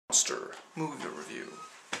Monster movie review.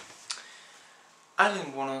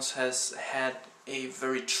 Aileen Wuornos has had a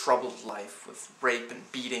very troubled life with rape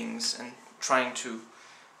and beatings and trying to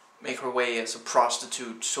make her way as a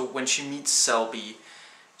prostitute. So when she meets Selby,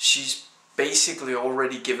 she's basically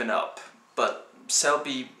already given up, but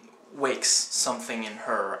Selby wakes something in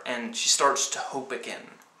her and she starts to hope again.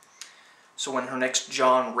 So when her next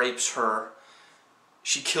John rapes her,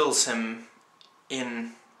 she kills him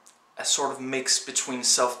in a sort of mix between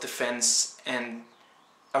self-defense and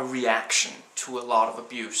a reaction to a lot of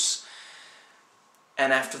abuse.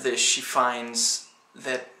 And after this, she finds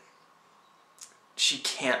that she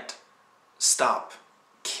can't stop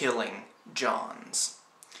killing Johns.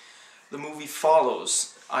 The movie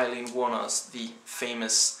follows Aileen Wuornos, the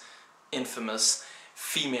famous, infamous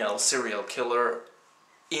female serial killer,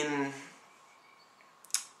 in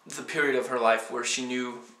the period of her life where she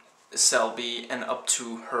knew Selby and up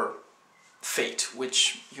to her fate,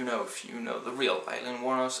 which you know if you know the real Aileen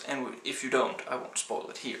Wuornos, and if you don't, I won't spoil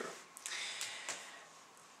it here.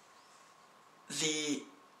 The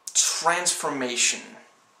transformation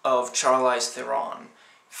of Charlize Theron,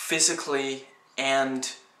 physically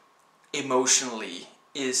and emotionally,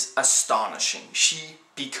 is astonishing. She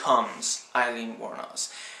becomes Aileen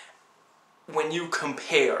Wuornos. When you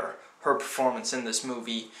compare her performance in this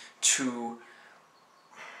movie to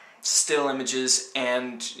still images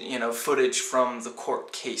and, footage from the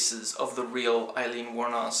court cases of the real Aileen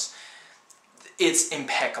Wuornos, it's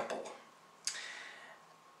impeccable.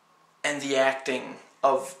 And the acting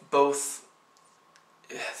of both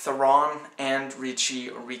Theron and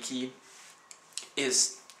Ricci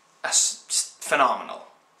is phenomenal.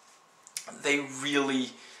 They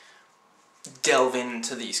really delve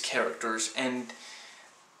into these characters, and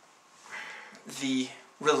the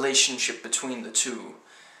relationship between the two,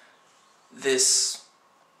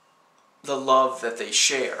 the love that they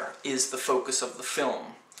share, is the focus of the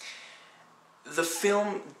film. The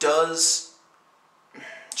film does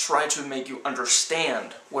try to make you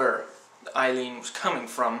understand where Aileen was coming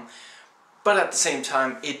from, but at the same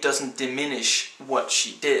time, it doesn't diminish what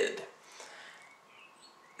she did.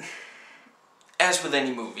 As with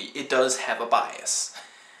any movie, it does have a bias.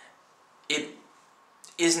 It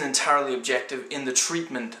isn't entirely objective in the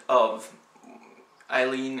treatment of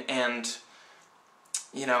Aileen and,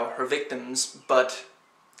 her victims, but,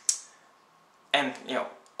 and,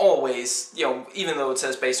 always, even though it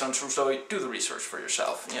says based on true story, do the research for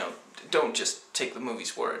yourself. Don't just take the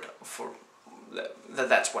movie's word for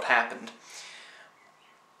that's what happened.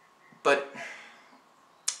 But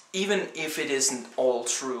even if it isn't all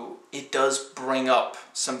true, it does bring up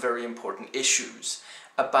some very important issues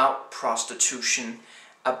about prostitution,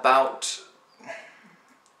 about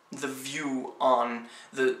the view on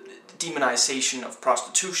the demonization of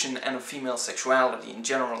prostitution and of female sexuality in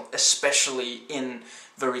general, especially in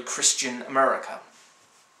very Christian America.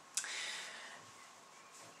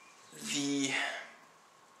 The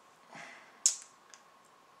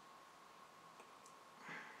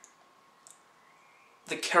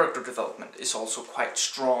character development is also quite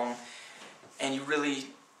strong, and you really,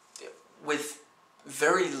 with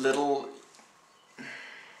very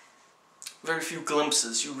few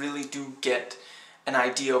glimpses, you really do get an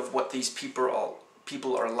idea of what these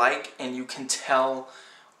people are like, and you can tell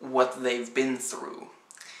what they've been through.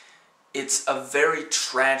 It's a very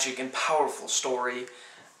tragic and powerful story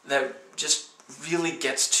that just really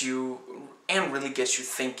gets to you and really gets you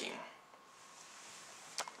thinking.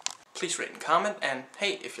 Please rate and comment, and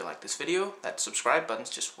hey, if you like this video, that subscribe button's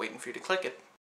just waiting for you to click it.